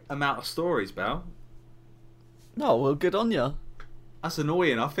 I am out of stories, Belle. No, well, good on you. That's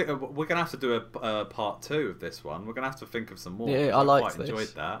annoying. I think we're gonna have to do a part 2 of this one. We're gonna have to think of some more. Yeah, I liked quite this.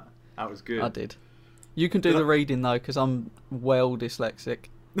 enjoyed that. That was good. I did. You can do the reading though, because I'm well dyslexic.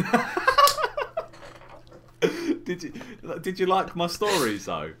 Did you like my stories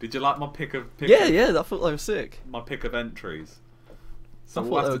though? Did you like my pick of Yeah, I thought they were sick. my pick of entries? So I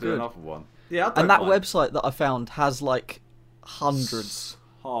we'll thought have they to were do good. another one. Yeah, I don't And that mind. website that I found has like hundreds.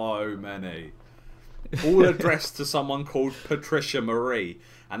 So many. All addressed to someone called Patricia Marie,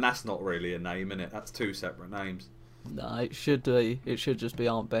 and that's not really a name, innit? That's 2 separate names. No, it should be. It should just be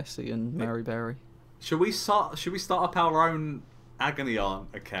Aunt Bessie and Mary Berry. Should we start up our own Agony Aunt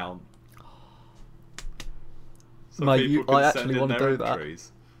account? So Mate, people can I send actually in want to their do that.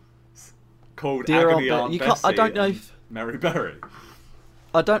 entries. Called Dear Agony Aunt Aunt Be- you Bessie can't- I don't know and if- Mary Berry.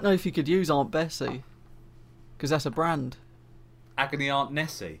 I don't know if you could use Aunt Bessie, because that's a brand. Agony Aunt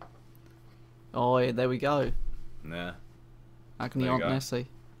Nessie. Oh, yeah, there we go. Yeah. Agony There you Aunt go. Nessie.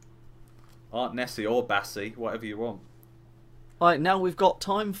 Aunt Nessie or Bassie, whatever you want. Right, now we've got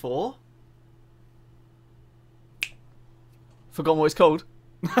time for... Forgotten what it's called.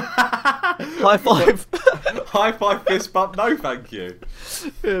 High five. High five, fist bump, no thank you.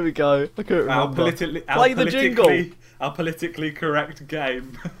 Here we go. I couldn't remember. Play the jingle. Our politically correct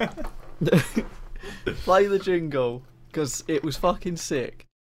game. Play the jingle, because it was fucking sick.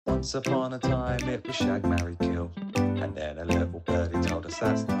 Once upon a time it was shag, marry, kill. And then a little birdie told us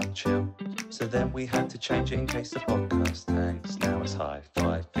that's not chill. So then we had to change it in case the podcast tanks. Now it's high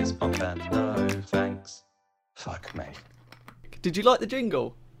five, fist bump and no thanks. Fuck me. Did you like the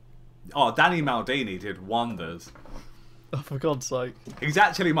jingle? Oh, Danny Maldini did wonders. Oh, for God's sake. He's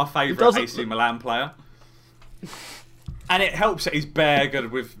actually my favourite doesn't- AC Milan player. And it helps that he's bare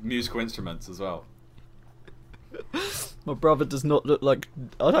good with musical instruments as well. My brother does not look like...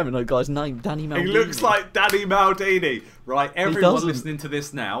 I don't even know the guy's name. Danny Maldini. He looks like Danny Maldini. Right, everyone doesn't. listening to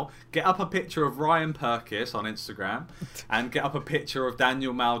this now, get up a picture of Ryan Perkis on Instagram and get up a picture of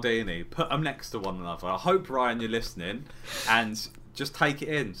Daniel Maldini. Put them next to one another. I hope, Ryan, you're listening, and just take it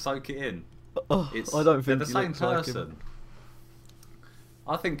in, soak it in. Oh, It's, I don't think they're the he same looks like person. him.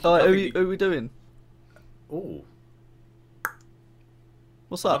 I think... Alright, I who, think who are we doing? Ooh.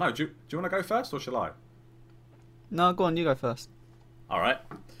 What's I up? don't know, do you want to go first or shall I? No, go on, you go first. Alright.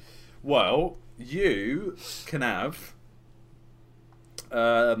 Well, you can have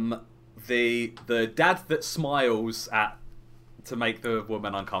the dad that smiles at to make the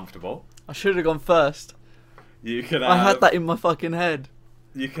woman uncomfortable. I should have gone first. You can have, I had that in my fucking head.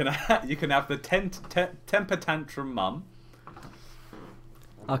 You can have the temper tantrum mum,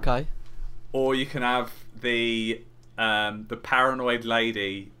 Okay. or you can have the paranoid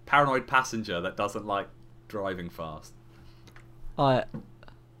passenger that doesn't like driving fast. Alright.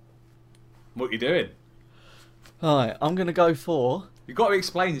 What are you doing? Alright, I'm going to go for... You've got to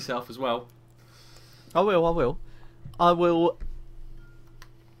explain yourself as well. I will.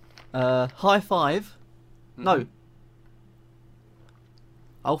 High five. No.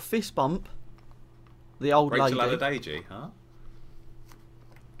 I'll fist bump the old Rachel lady. Adedeji, huh?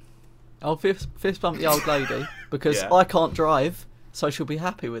 I'll fist bump the old lady because Yeah. I can't drive, so she'll be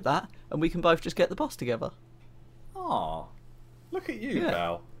happy with that, and we can both just get the bus together. Aw, look at you, Yeah.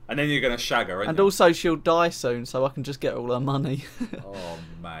 pal. And then you're going to shag her, aren't And you? also she'll die soon, so I can just get all her money. Oh,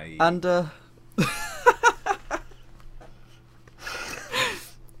 mate. And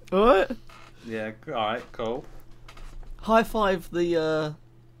alright. Yeah, alright, cool. High five the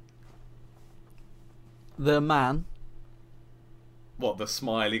man. What, the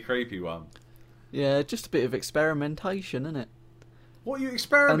smiley, creepy one? Yeah, just a bit of experimentation, innit? What are you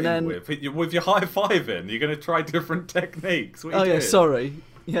experimenting And then- with your high-fiving? You're going to try different techniques? What are Oh you yeah, doing? sorry.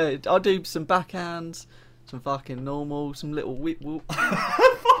 Yeah, I'll do some backhands, some fucking normal, some little whip whoop.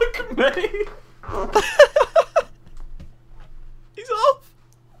 Fuck me! He's off!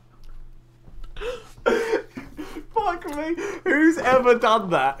 Fuck me! Who's ever done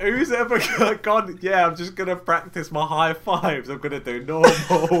that? Who's ever gone, yeah, I'm just going to practice my high fives. I'm going to do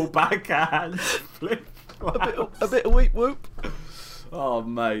normal, backhand, flip. A bit of whip whoop. Oh,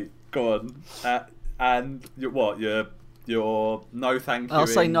 mate, go on. And what? Your no thank you. I'll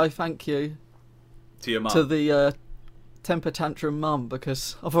say no thank you to your mum. to the temper tantrum mum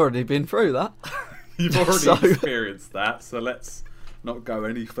because I've already been through that. You've already So- experienced that, so let's not go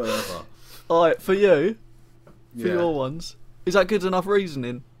any further. Alright, for you, for Yeah. your ones, is that good enough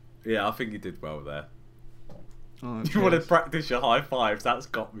reasoning? Yeah, I think you did well there. Oh, You want to cheers. practice your high fives? That's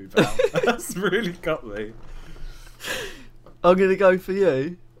got me, pal. That's really got me. I'm going to go for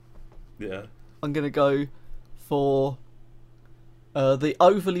you. Yeah. I'm going to go for the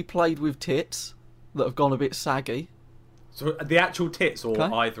overly played with tits that have gone a bit saggy. So the actual tits or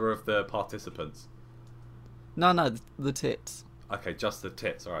Okay. either of the participants? No, the tits. Okay, just the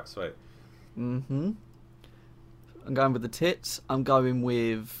tits. All right, sweet. I'm going with the tits. I'm going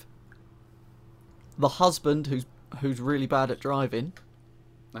with the husband who's really bad at driving.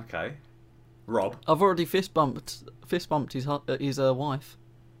 Okay. Rob. I've already fist bumped his wife,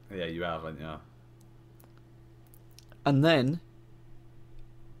 Yeah, you have, haven't you? and then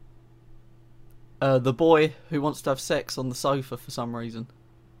the boy who wants to have sex on the sofa for some reason.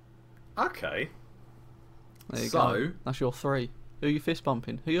 Okay. There you So- go. That's your three. Who you fist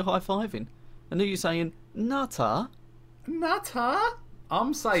bumping? Who you high fiving? And who you saying nutter? Nutter.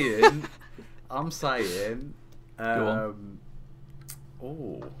 I'm saying. Go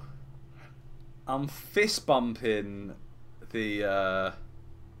Oh. I'm fist bumping the.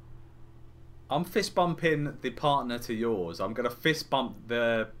 I'm fist bumping the partner to yours. I'm gonna fist bump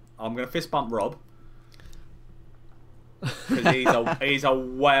Rob. Because he's a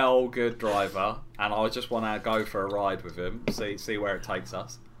well good driver, and I just want to go for a ride with him. See where it takes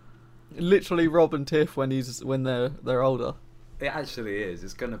us. Literally Rob and Tiff when they're older. It actually is.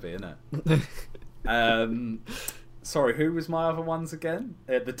 It's gonna be, isn't it? Sorry, who was my other ones again?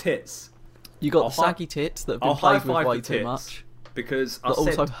 The tits. You got I'll the hi- saggy tits that have been I'll played high-five with way the too tits, much, because but I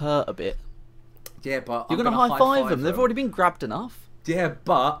said also hurt a bit. yeah, but You're I'm gonna high five them. They've already been grabbed enough. Yeah,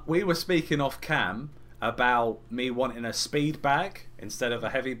 but we were speaking off cam about me wanting a speed bag instead of a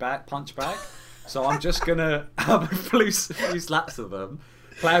heavy bag, punch bag. So I'm just gonna have a few slaps of them,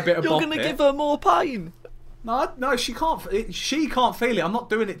 play a bit of You're bop gonna it. give her more pain. No, she can't. She can't feel it. I'm not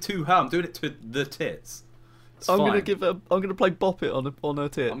doing it to her. I'm doing it to the tits. It's I'm fine. gonna play bop it on her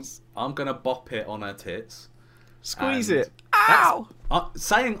tits. I'm gonna bop it on her tits. Squeeze And it. Ow!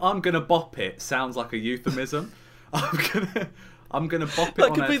 Saying I'm gonna bop it sounds like a euphemism. I'm gonna bop it. That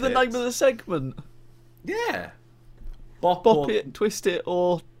on could her be the tits. name of the segment. Yeah. Bop it, twist it,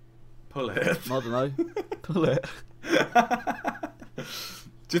 or pull it. I don't know. Pull it.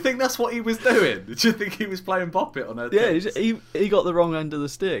 Do you think that's what he was doing? Do you think he was playing bop it on her Yeah, tits? he got the wrong end of the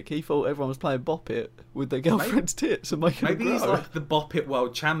stick. He thought everyone was playing bop it with their girlfriend's tits and making Maybe them he's grow. like the bop it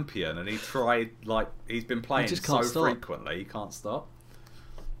world champion, and he's been playing just so can't stop. frequently he can't stop.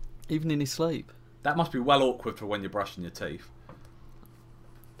 Even in his sleep. That must be well awkward for when you're brushing your teeth.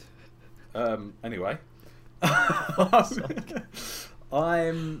 Anyway, I'm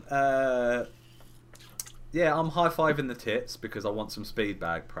high-fiving the tits because I want some speed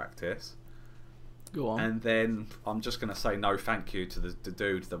bag practice. Go on. And then I'm just going to say no thank you to the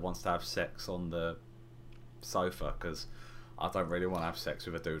dude that wants to have sex on the sofa, because I don't really want to have sex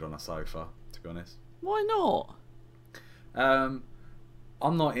with a dude on a sofa, to be honest. Why not? I'm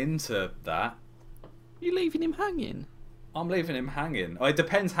not into that. You leaving him hanging? I'm leaving him hanging. It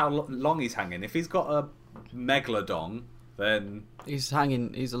depends how long he's hanging. If he's got a megalodon, then He's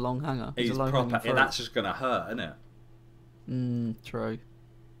hanging. He's a long hanger. he's a long proper. Yeah, that's just going to hurt, isn't it? True.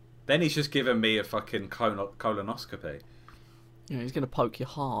 Then he's just giving me a fucking colonoscopy. Yeah, he's gonna poke your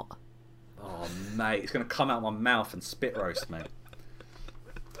heart. Oh mate, it's gonna come out my mouth and spit roast me.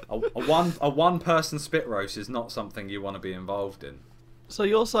 A one person spit roast is not something you want to be involved in. So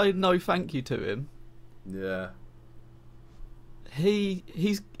you're saying no thank you to him? Yeah.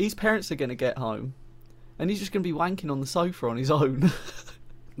 His parents are gonna get home, and he's just gonna be wanking on the sofa on his own.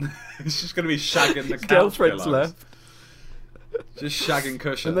 He's just gonna be shagging the His couch girlfriend's pillows. left, Just shagging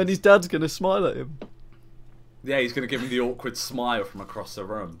cushions. and then his dad's gonna smile at him. Yeah, he's gonna give him the awkward smile from across the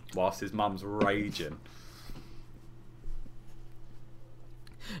room whilst his mum's raging.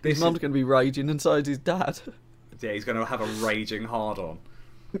 His mum's gonna be raging, and so is his dad. Yeah, he's gonna have a raging hard on.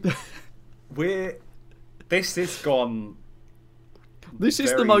 This is gone. This is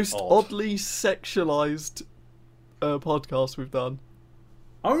the very most odd. oddly sexualized podcast we've done.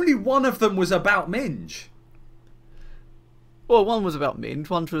 Only one of them was about Minge. Well, one was about Minge,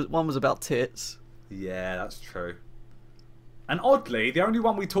 one was about tits. Yeah, that's true. And oddly, the only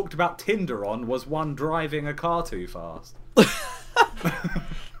one we talked about Tinder on was one driving a car too fast.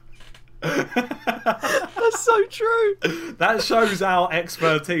 That's so true. That shows our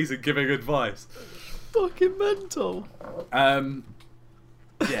expertise in giving advice. Fucking mental.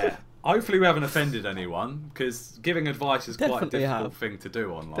 Yeah. Hopefully we haven't offended anyone, because giving advice is quite a Definitely difficult have. thing to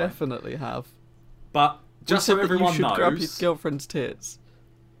do online. Definitely have. But just We so said that everyone you should grab your knows, girlfriend's tits.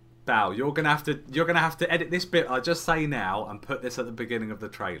 Bow, you're gonna have to edit this bit I just say now and put this at the beginning of the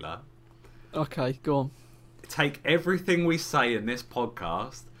trailer. Okay, go on. Take everything we say in this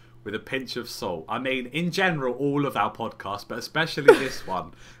podcast with a pinch of salt. I mean, in general, all of our podcasts, but especially this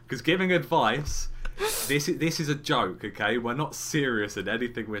one, because giving advice, this is a joke. Okay, we're not serious in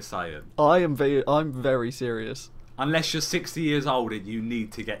anything we're saying. I'm very serious. Unless you're 60 years old and you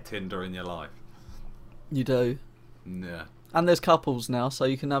need to get Tinder in your life. You do. Yeah. And there's couples now, so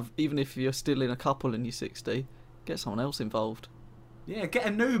you can have, even if you're still in a couple and you're 60, get someone else involved. Yeah, get a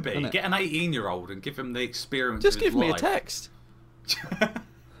newbie, Innit? get an 18-year-old and give him the experience Just of his give me a life. text.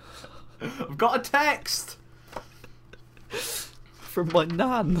 I've got a text From my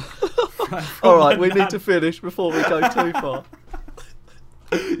nan. from Alright, my we nan. need to finish before we go too far.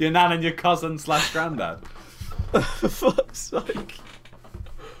 Your nan and your cousin / granddad. For fuck's sake.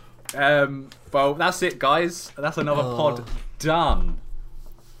 Well, that's it, guys. That's another pod done.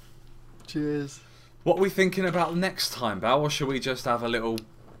 Cheers. What are we thinking about next time, Bal? Or should we just have a little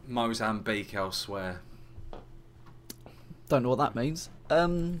Mozambique elsewhere? Don't know what that means.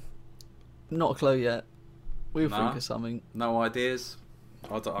 Not a clue yet. We'll Nah. think of something. No ideas?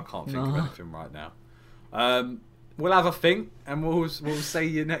 I can't think of No. anything right now. We'll have a think, and we'll see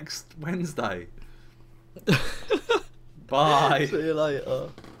you next Wednesday. Bye. See you later.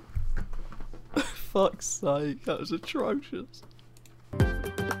 Fuck's sake, that was atrocious.